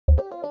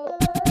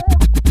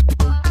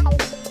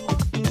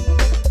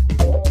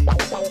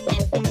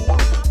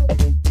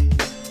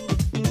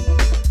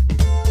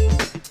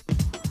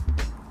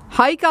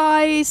Hi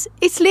guys,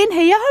 it's Lynn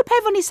here. I hope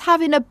everyone is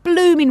having a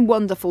blooming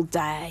wonderful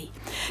day.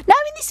 Now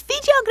in this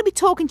video I'm going to be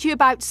talking to you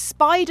about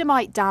spider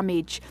mite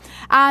damage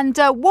and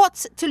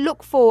what to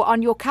look for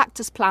on your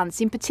cactus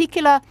plants, in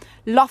particular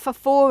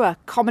Lophophora,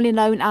 commonly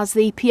known as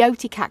the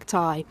Peyote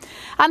Cacti.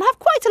 And I have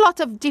quite a lot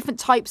of different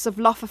types of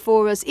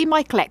Lophophoras in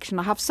my collection.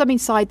 I have some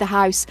inside the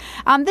house,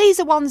 and these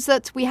are ones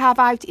that we have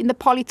out in the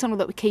polytunnel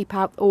that we keep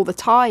out all the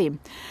time.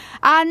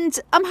 And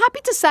I'm happy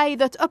to say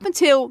that up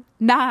until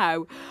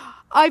now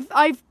I've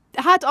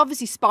had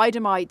obviously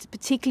spider mite,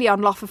 particularly on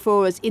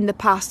Lophophoras, in the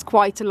past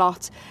quite a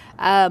lot.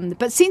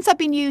 But since I've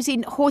been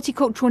using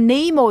horticultural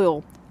neem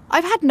oil,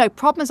 I've had no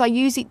problems. I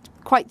use it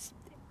quite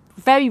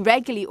very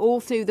regularly all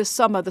through the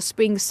summer, the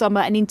spring,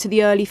 summer and into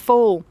the early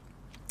fall.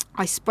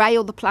 I spray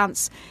all the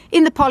plants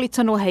in the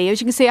polytunnel here.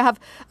 As you can see, I have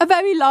a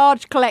very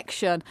large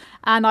collection,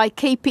 and I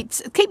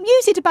use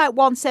it about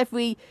once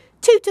every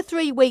 2 to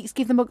 3 weeks,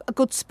 give them a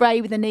good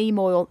spray with the neem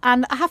oil.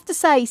 And I have to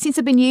say, since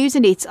I've been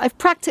using it, I've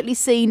practically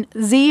seen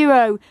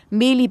zero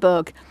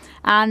mealybug.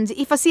 And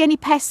if I see any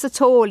pests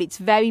at all, it's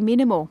very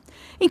minimal,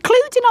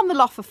 including on the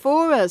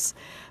Lophophoras.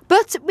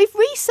 But we've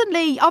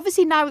recently,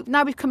 obviously now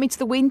we've come into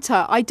the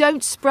winter, I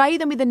don't spray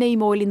them with the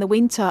neem oil in the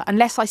winter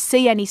unless I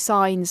see any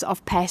signs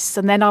of pests,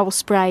 and then I will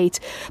spray it.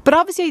 But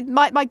obviously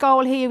my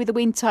goal here with the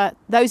winter,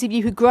 those of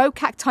you who grow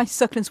cacti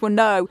succulents will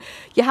know,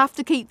 you have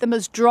to keep them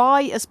as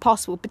dry as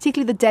possible,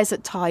 particularly the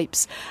desert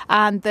types,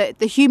 and the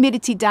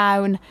humidity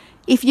down.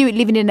 If you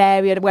live in an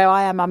area where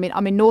I'm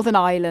in Northern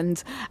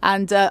Ireland,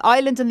 and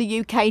Ireland and the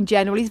UK in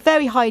general is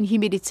very high in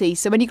humidity.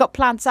 So when you've got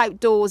plants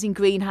outdoors in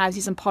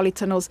greenhouses and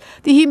polytunnels,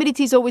 the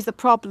humidity is always the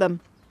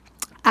problem.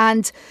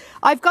 And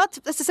I've got,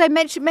 as I say,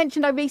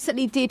 mentioned I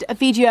recently did a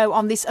video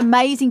on this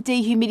amazing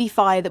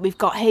dehumidifier that we've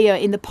got here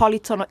in the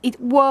polytunnel. It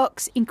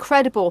works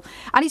incredible,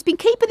 and it's been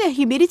keeping the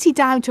humidity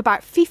down to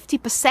about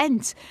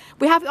 50%.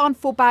 We have it on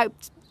for about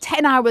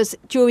 10 hours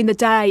during the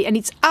day, and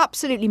it's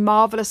absolutely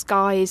marvellous,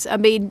 guys. I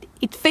mean,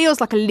 it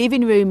feels like a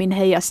living room in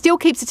here. Still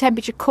keeps the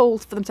temperature cool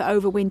for them to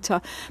overwinter,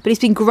 but it's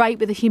been great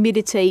with the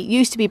humidity. It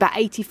used to be about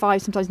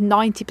 85, sometimes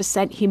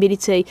 90%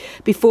 humidity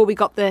before we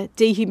got the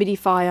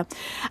dehumidifier.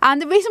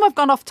 And the reason I've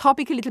gone off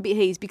topic a little bit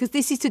here is because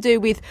this is to do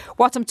with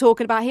what I'm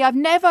talking about here. I've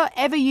never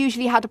ever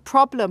usually had a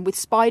problem with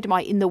spider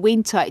mite in the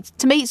winter.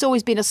 To me, it's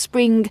always been a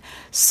spring,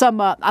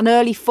 summer and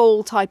early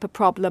fall type of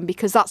problem,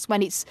 because that's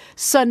when it's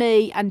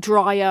sunny and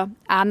drier,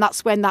 and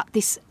that's when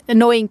this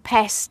annoying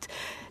pest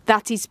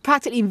that is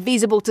practically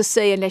invisible to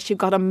see unless you've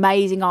got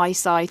amazing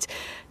eyesight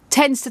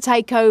tends to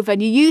take over,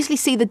 and you usually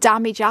see the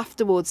damage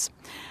afterwards.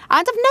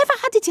 And I've never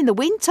had it in the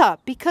winter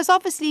because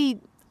obviously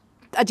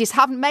I just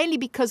haven't, mainly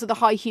because of the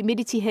high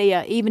humidity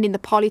here, even in the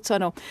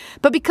polytunnel.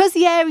 But because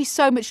the air is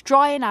so much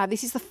drier now,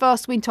 this is the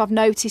first winter I've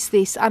noticed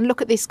this. And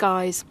look at this,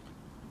 guys.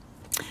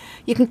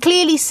 You can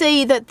clearly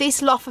see that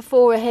this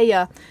Lophophora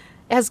here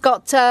has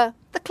got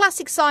the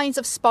classic signs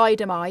of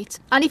spider mite.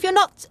 And if you're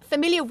not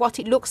familiar with what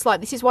it looks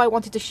like, this is why I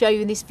wanted to show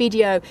you in this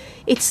video.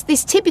 It's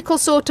this typical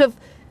sort of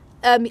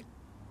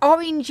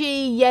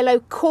orangey yellow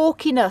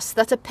corkiness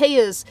that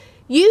appears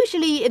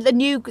usually in the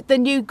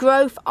new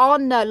growth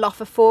on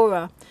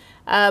Lophophora.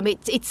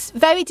 It's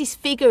very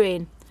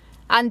disfiguring.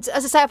 And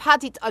as I say, I've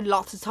had it a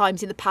lot of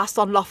times in the past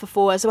on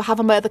Lophophora, so I have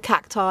on my other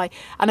cacti,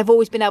 and I've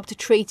always been able to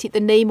treat it.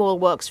 The neem oil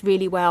works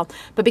really well.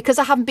 But because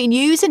I haven't been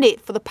using it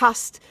for the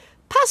past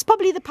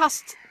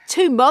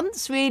 2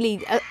 months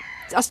really,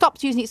 I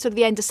stopped using it sort of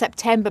the end of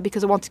September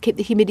because I want to keep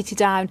the humidity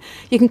down.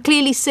 You can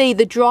clearly see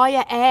the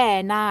drier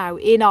air now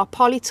in our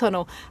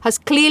polytunnel has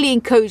clearly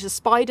encouraged the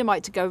spider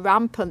mite to go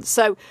rampant.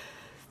 So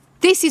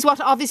this is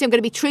what, obviously I'm going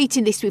to be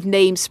treating this with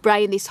neem,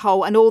 spraying this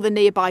hole and all the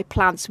nearby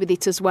plants with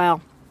it as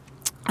well.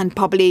 And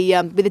probably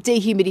with a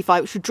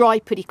dehumidifier, which will dry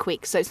pretty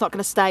quick, so it's not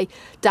going to stay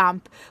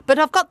damp. But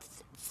I've got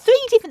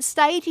 3 different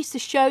stages to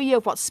show you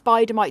of what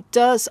spider mite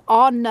does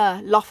on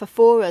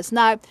Lophophoras.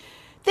 Now,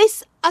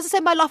 this, as I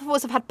said, my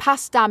Lophophoras have had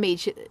past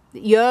damage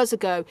years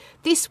ago.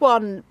 This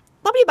one,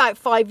 probably about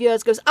 5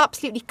 years ago, was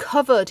absolutely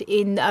covered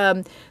in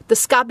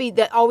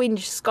the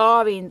orange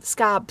scarring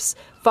scabs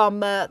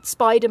from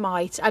spider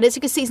mite. And as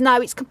you can see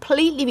now, it's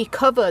completely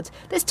recovered.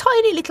 There's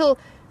tiny little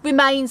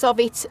remains of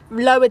it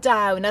lower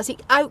down. As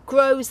it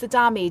outgrows the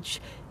damage,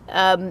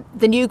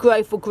 the new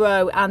growth will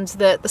grow and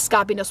the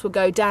scabbiness will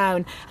go down.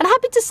 And I'm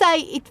happy to say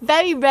it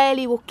very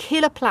rarely will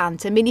kill a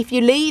plant. I mean, if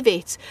you leave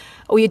it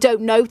or you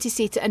don't notice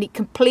it and it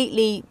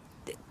completely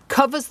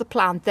covers the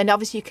plant, then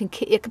obviously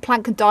a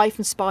plant can die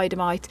from spider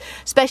mite,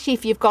 especially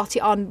if you've got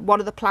it on one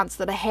of the plants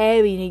that are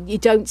hairy and you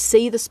don't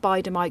see the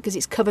spider mite because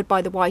it's covered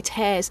by the white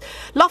hairs.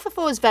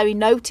 Lophophora is very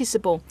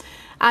noticeable,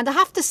 and I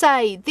have to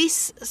say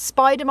this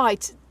spider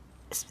mite,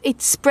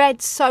 it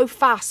spreads so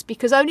fast,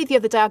 because only the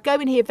other day, I go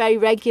in here very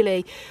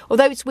regularly,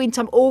 although it's winter,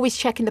 I'm always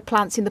checking the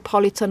plants in the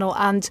polytunnel,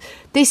 and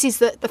this is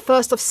the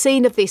first I've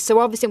seen of this. So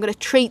obviously I'm going to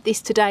treat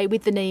this today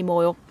with the neem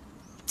oil.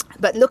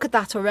 But look at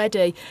that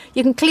already.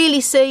 You can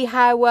clearly see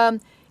how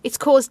it's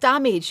caused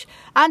damage.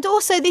 And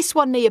also this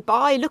one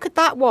nearby, look at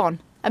that one.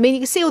 I mean,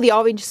 you can see all the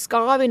orange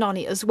scarring on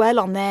it as well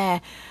on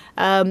there.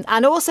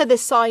 And also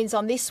there's signs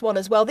on this one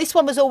as well. This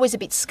one was always a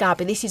bit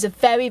scabby. This is a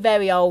very,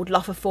 very old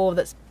Lophophora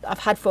that's I've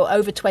had for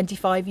over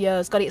 25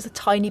 years. Got it as a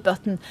tiny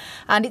button,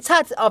 and it's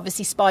had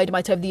obviously spider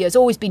mite over the years,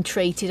 always been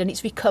treated, and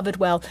it's recovered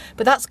well,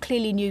 but that's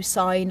clearly new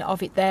sign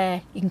of it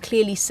there. You can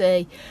clearly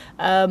see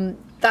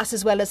that's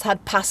as well as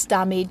had past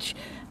damage.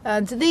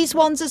 And these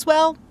ones as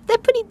well, they're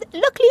pretty,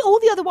 luckily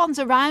all the other ones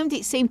around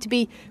it seem to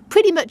be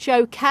pretty much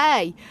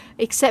okay,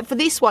 except for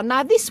this one.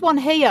 Now this one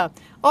here,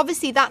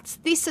 obviously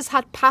this has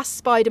had past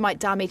spider mite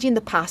damage in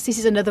the past. This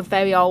is another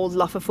very old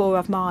Lophophora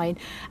of mine,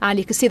 and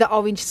you can see that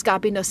orange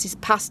scabbiness is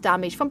past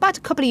damage from about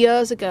a couple of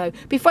years ago,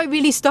 before I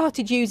really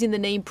started using the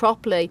neem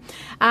properly.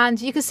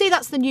 And you can see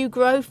that's the new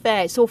growth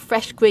there. It's all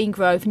fresh green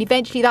growth, and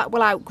eventually that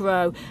will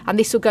outgrow, and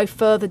this will go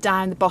further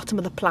down the bottom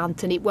of the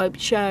plant and it won't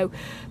show.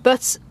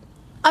 But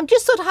I'm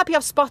just sort of happy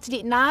I've spotted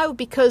it now,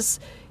 because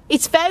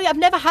it's very, I've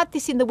never had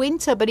this in the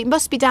winter, but it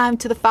must be down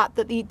to the fact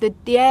that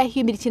the air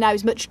humidity now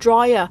is much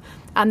drier,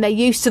 and they're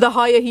used to the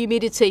higher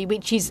humidity,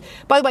 which is,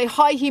 by the way,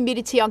 high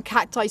humidity on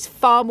cacti is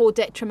far more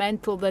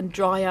detrimental than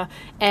drier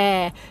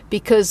air,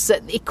 because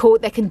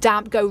they can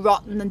go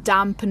rotten and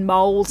damp and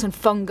moulds and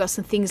fungus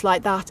and things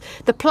like that.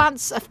 The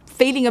plants are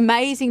feeling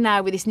amazing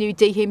now with this new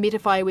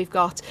dehumidifier we've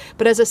got,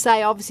 but as I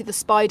say, obviously the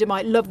spider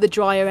might love the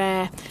drier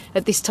air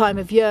at this time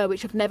of year,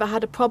 which I've never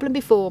had a problem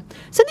before.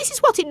 So this is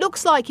what it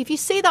looks like. If you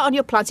see that on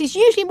your plants, it's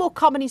usually more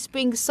common in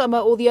spring, summer,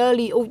 or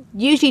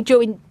usually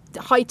during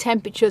high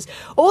temperatures.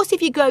 Also,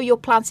 if you grow your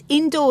plants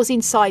indoors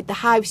inside the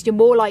house, you're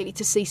more likely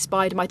to see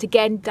spider mite,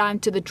 again down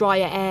to the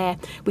drier air,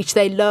 which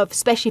they love,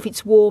 especially if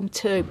it's warm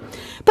too.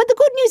 But the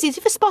good news is,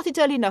 if it's spotted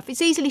early enough,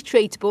 it's easily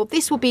treatable.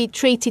 This will be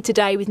treated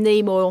today with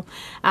neem oil,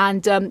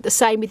 and the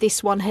same with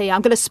this one here.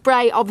 I'm going to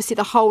spray obviously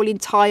the whole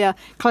entire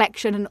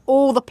collection and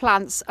all the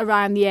plants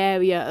around the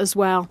area as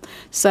well.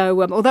 So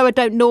although I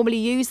don't normally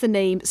use the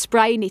neem,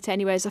 spraying it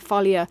anyway as a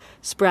foliar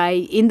spray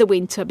in the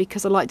winter,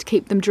 because I like to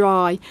keep them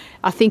dry,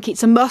 I think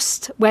it's a must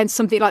when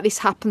something like this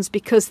happens,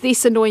 because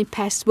this annoying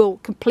pest will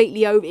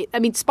completely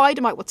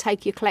spider mite will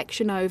take your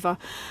collection over.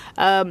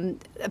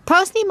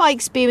 Personally, in my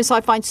experience,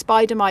 I find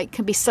spider mite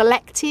can be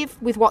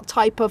selective with what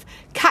type of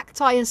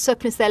cacti and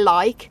succulents they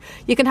like.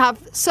 You can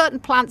have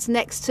certain plants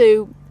next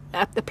to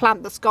the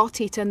plant that's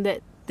got it, and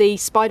that the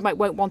spider mite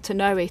won't want to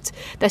know it.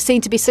 They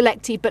seem to be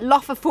selective, but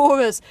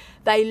Lophophoras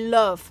they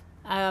love.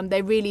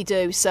 They really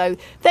do. So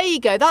there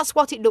you go, that's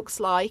what it looks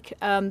like.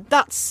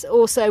 That's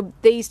also,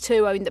 these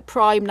two are in the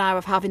prime now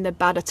of having the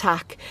bad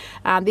attack,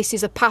 and this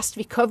is a past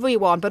recovery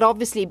one, but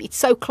obviously it's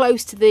so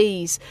close to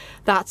these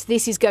that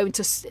this is going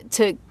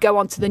to go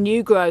on to the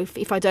new growth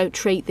if I don't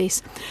treat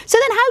this. So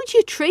then how do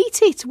you treat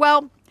it?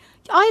 Well,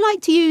 I like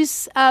to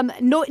use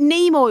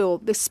neem oil.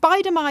 The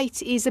spider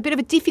mite is a bit of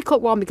a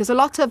difficult one, because a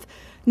lot of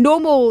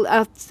normal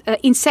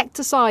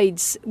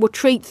insecticides will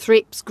treat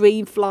thrips,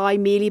 green fly,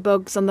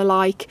 mealybugs and the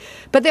like,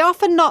 but they're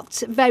often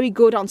not very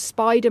good on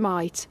spider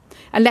mite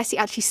unless it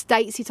actually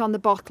states it on the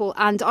bottle.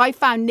 And I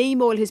found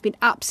neem oil has been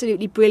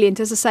absolutely brilliant.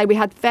 As I say, we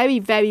had very,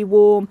 very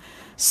warm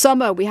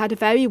summer. We had a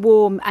very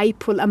warm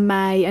April and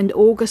May, and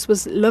August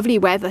was lovely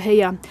weather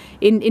here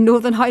in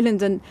Northern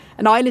Ireland and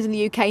Ireland in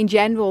the UK in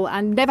general,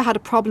 and never had a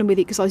problem with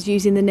it because I was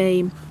using the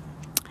neem.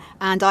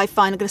 And I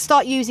find I'm going to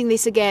start using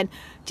this again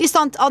just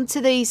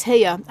onto these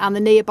here and the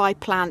nearby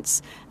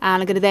plants,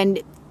 and I'm going to then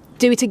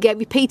do it again,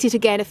 repeat it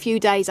again a few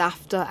days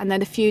after, and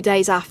then a few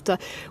days after.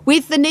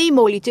 With the neem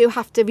oil, you do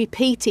have to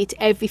repeat it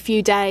every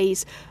few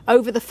days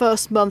over the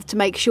first month to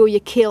make sure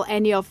you kill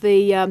any of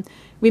the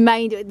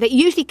remainder. That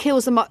usually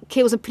kills them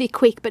pretty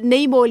quick, but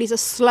neem oil is a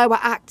slower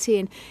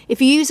acting.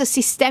 If you use a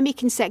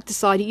systemic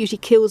insecticide, it usually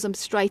kills them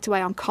straight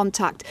away on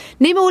contact.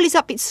 Neem oil is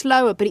a bit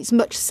slower, but it's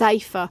much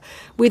safer.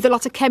 With a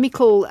lot of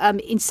chemical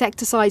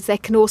insecticides, they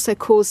can also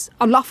cause,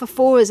 on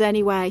Lophophoras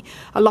anyway,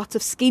 a lot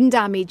of skin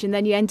damage, and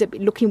then you end up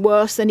looking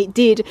worse than it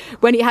did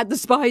when it had the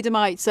spider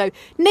mite. So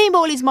neem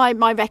oil is my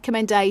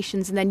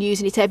recommendations, and then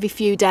using it every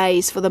few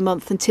days for the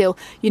month until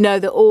you know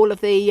that all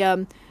of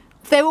the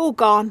they're all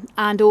gone,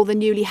 and all the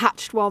newly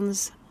hatched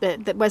ones,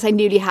 when I say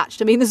newly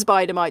hatched, I mean the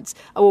spider mites,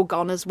 are all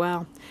gone as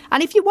well.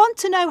 And if you want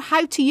to know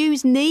how to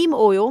use neem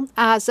oil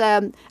as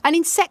an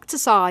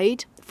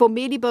insecticide for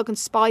mealybug and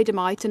spider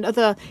mite and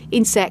other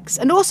insects,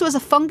 and also as a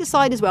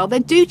fungicide as well,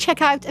 then do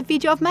check out a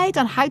video I've made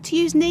on how to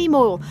use neem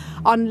oil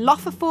on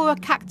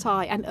Lophophora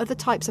cacti and other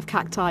types of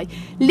cacti.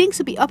 Links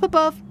will be up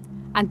above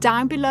and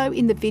down below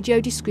in the video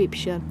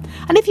description.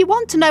 And if you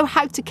want to know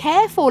how to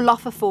care for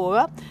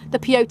Lophophora, the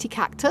Peyote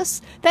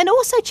Cactus, then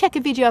also check a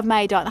video I've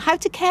made on how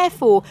to care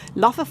for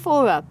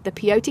Lophophora, the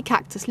Peyote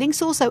Cactus. Links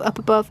also up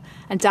above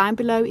and down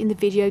below in the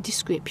video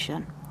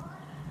description.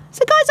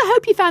 So guys, I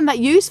hope you found that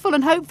useful,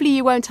 and hopefully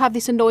you won't have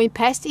this annoying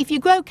pest. If you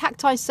grow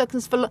cacti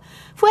succulents for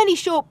any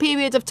short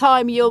period of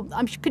time,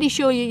 I'm pretty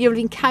sure you'll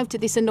encounter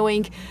this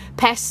annoying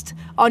pest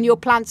on your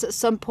plants at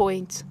some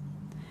point.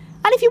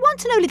 And if you want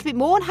to know a little bit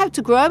more on how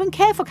to grow and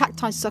care for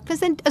cacti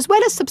succulents, then as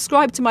well as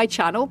subscribe to my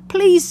channel,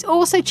 please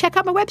also check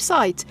out my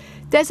website,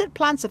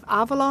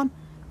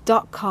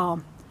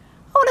 desertplantsofavalon.com.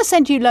 I want to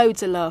send you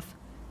loads of love,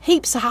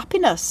 heaps of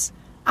happiness,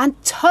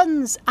 and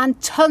tons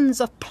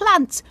of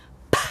plant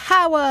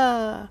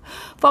power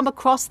from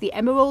across the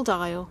Emerald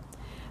Isle.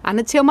 And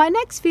until my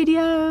next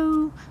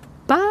video,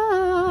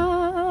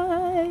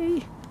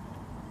 bye.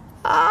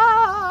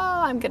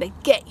 I'm gonna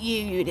get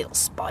you, you little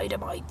spider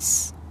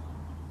mites.